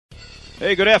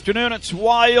Hey, good afternoon. It's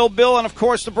Wild Bill, and of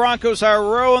course the Broncos are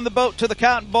rowing the boat to the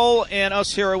Cotton Bowl, and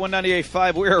us here at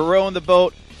 198.5, we are rowing the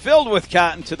boat filled with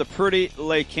cotton to the Pretty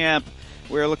Lake Camp.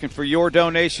 We are looking for your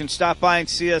donation. Stop by and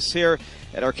see us here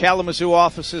at our Kalamazoo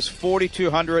offices,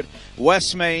 4200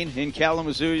 West Main in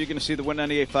Kalamazoo. You're going to see the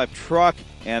 198.5 truck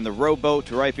and the rowboat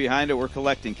right behind it. We're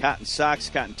collecting cotton socks,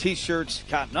 cotton T-shirts,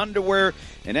 cotton underwear,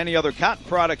 and any other cotton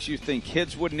products you think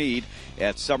kids would need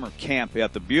at summer camp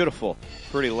at the beautiful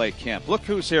Pretty Lake Camp. Look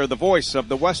who's here, the voice of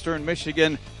the Western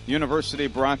Michigan University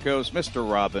Broncos, Mr.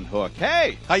 Robin Hook.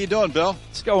 Hey! How you doing, Bill?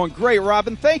 It's going great,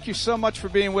 Robin. Thank you so much for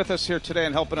being with us here today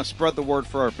and helping us spread the word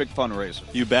for our big fundraiser.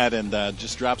 You bet, and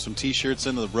just drop some T-shirts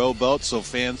into the rowboat so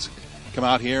fans come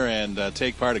out here and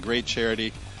take part. A great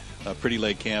charity. Pretty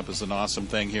Lake Camp is an awesome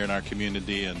thing here in our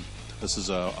community, and this is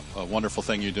a wonderful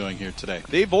thing you're doing here today.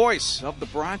 The voice of the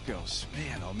Broncos.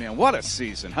 Man, oh man, what a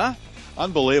season, huh?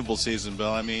 Unbelievable season,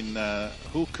 Bill. I mean,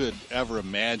 who could ever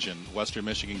imagine Western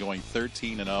Michigan going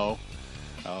 13-0,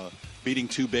 beating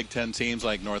two Big Ten teams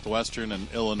like Northwestern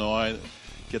and Illinois,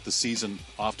 get the season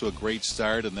off to a great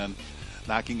start, and then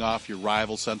knocking off your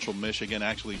rival Central Michigan,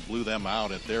 actually blew them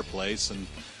out at their place, and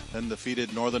then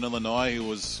defeated Northern Illinois, who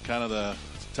was kind of the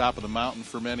top of the mountain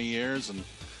for many years, and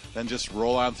then just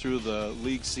roll on through the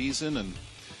league season and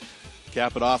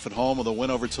cap it off at home with a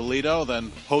win over Toledo,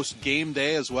 then host game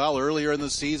day as well earlier in the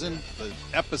season. The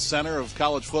epicenter of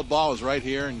college football is right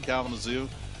here in Kalamazoo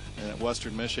and at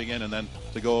Western Michigan, and then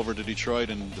to go over to Detroit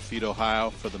and defeat Ohio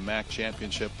for the MAC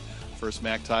championship, first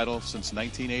MAC title since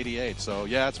 1988. So,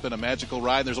 yeah, it's been a magical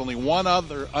ride. There's only one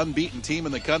other unbeaten team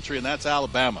in the country, and that's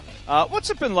Alabama. What's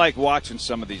it been like watching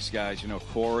some of these guys, you know,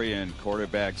 Corey and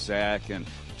quarterback Zach and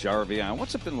Jarvion?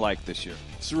 What's it been like this year?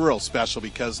 It's real special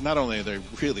because not only are they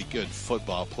really good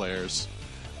football players,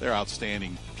 they're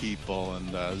outstanding people.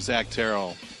 And Zach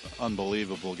Terrell,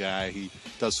 unbelievable guy. He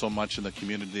does so much in the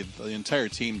community. The entire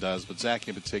team does, but Zach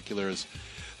in particular has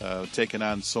taken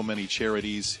on so many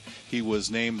charities. He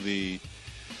was named the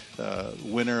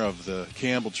winner of the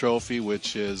Campbell Trophy,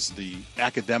 which is the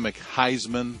academic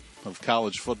Heisman of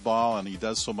college football, and he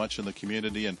does so much in the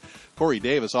community. And Corey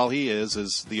Davis, all he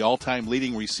is the all-time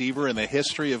leading receiver in the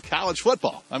history of college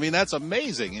football. I mean, that's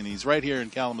amazing, and he's right here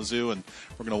in Kalamazoo, and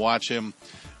we're going to watch him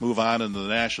move on into the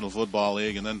National Football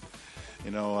League. And then, you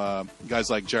know,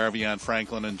 guys like Jarvion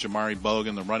Franklin and Jamari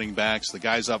Bogan, the running backs, the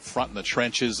guys up front in the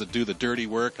trenches that do the dirty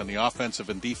work on the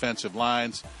offensive and defensive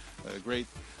lines. A great,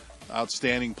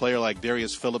 outstanding player like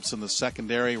Darius Phillips in the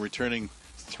secondary, returning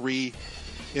 3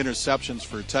 interceptions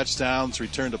for touchdowns,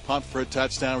 return to punt for a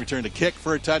touchdown, return to kick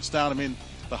for a touchdown. I mean,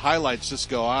 the highlights just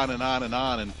go on and on and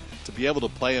on. And to be able to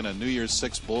play in a New Year's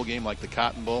Six bowl game like the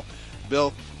Cotton Bowl,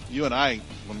 Bill, you and I,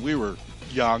 when we were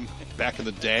young back in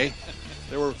the day,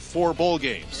 there were 4 bowl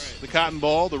games: the Cotton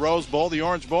Bowl, the Rose Bowl, the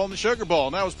Orange Bowl, and the Sugar Bowl.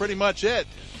 And that was pretty much it.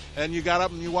 And you got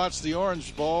up and you watched the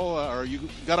Orange Bowl, or you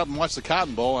got up and watched the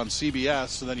Cotton Bowl on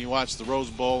CBS, and then you watched the Rose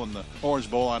Bowl and the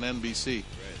Orange Bowl on NBC.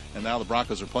 And now the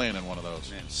Broncos are playing in one of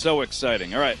those. Man, so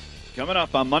exciting. All right, coming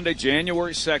up on Monday,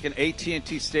 January 2nd,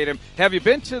 AT&T Stadium. Have you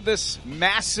been to this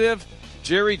massive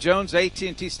Jerry Jones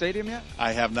AT&T Stadium yet?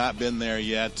 I have not been there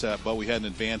yet, but we had an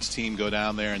advanced team go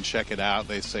down there and check it out.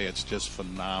 They say it's just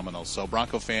phenomenal. So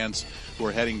Bronco fans who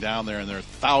are heading down there, and there are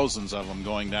thousands of them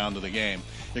going down to the game,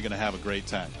 you're going to have a great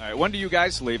time. All right, when do you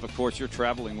guys leave? Of course, you're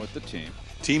traveling with the team.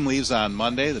 Team leaves on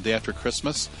Monday, the day after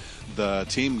Christmas. The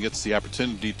team gets the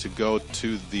opportunity to go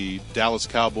to the Dallas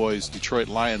Cowboys Detroit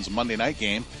Lions Monday night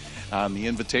game on the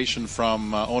invitation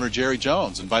from owner Jerry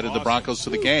Jones. Invited the Broncos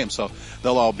to the game, so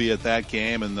they'll all be at that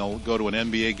game, and they'll go to an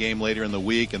NBA game later in the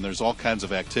week, and there's all kinds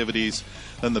of activities.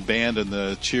 Then the band and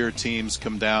the cheer teams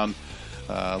come down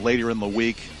later in the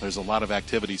week. There's a lot of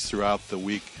activities throughout the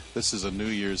week. This is a New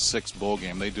Year's Six bowl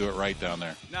game. They do it right down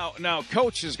there. Now,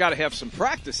 Coach has got to have some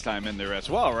practice time in there as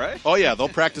well, right? Oh, yeah. They'll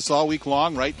practice all week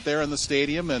long right there in the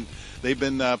stadium, and they've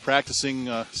been practicing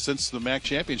since the MAC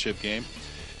championship game.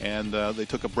 And they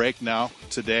took a break now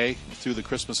today through the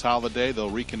Christmas holiday. They'll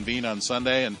reconvene on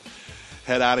Sunday and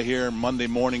head out of here Monday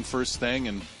morning first thing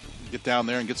and get down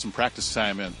there and get some practice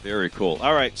time in. Very cool.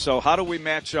 All right, so how do we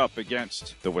match up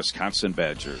against the Wisconsin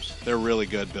Badgers? They're really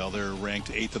good, Bill. They're ranked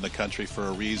 8th in the country for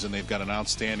a reason. They've got an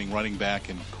outstanding running back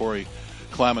in Corey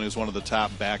Clement, who's one of the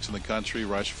top backs in the country,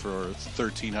 rushed for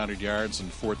 1,300 yards and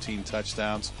 14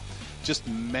 touchdowns. Just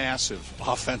massive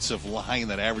offensive line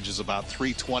that averages about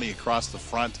 320 across the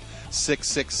front.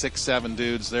 6'6", 6'7"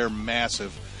 dudes. They're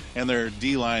massive. And their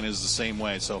D-line is the same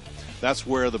way. So that's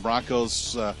where the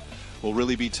Broncos will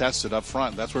really be tested up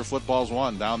front. That's where football's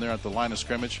won, down there at the line of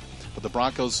scrimmage. But the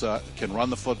Broncos can run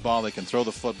the football. They can throw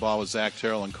the football with Zach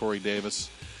Terrell and Corey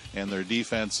Davis. and their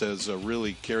defense has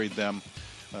really carried them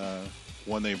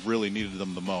when they've really needed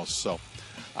them the most. So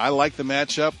I like the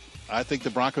matchup. I think the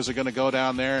Broncos are going to go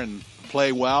down there and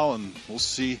play well, and we'll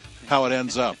see how it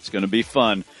ends up. It's going to be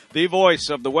fun. The voice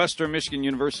of the Western Michigan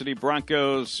University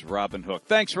Broncos, Robin Hook.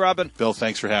 Thanks, Robin. Bill,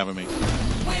 thanks for having me.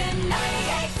 WM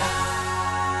 98.5.